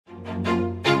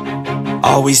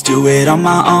Always do it on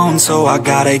my own, so I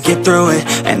gotta get through it.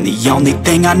 And the only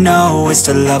thing I know is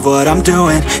to love what I'm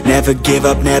doing. Never give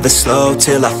up, never slow,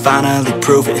 till I finally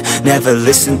prove it. Never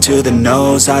listen to the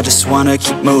no's, I just wanna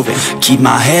keep moving. Keep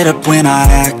my head up when I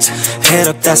act, head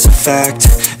up, that's a fact.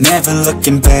 Never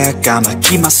looking back, I'ma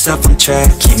keep myself on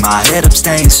track. Keep my head up,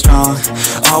 staying strong,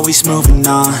 always moving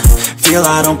on. Feel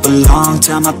I don't belong,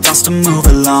 tell my thoughts to move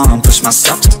along. Push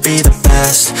myself to be the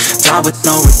best, die with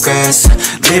no regrets.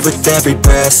 Live with every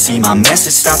breath, see my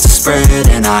message start to spread.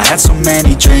 And I had so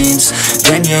many dreams,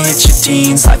 then you hit your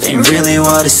teens. Life ain't really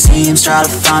what it seems, try to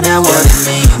find out what it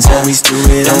means. Always do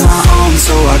it on my own,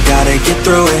 so I gotta get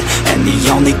through it. And the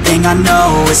only thing I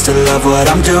know is to love what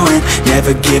I'm doing.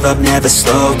 Never give up, never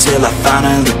slow, till I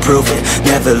finally prove it.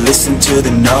 Never listen to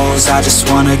the no's, I just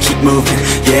wanna keep moving.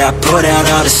 Yeah, I put out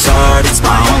all this art, it's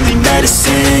my only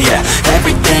medicine. Yeah,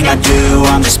 everything I do,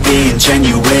 I'm just being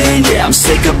genuine. Yeah, I'm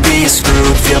sick of being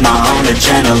screwed, feel my own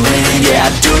adrenaline. Yeah,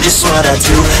 I do just what I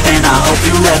do, and I hope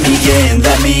you let me in,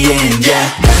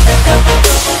 yeah.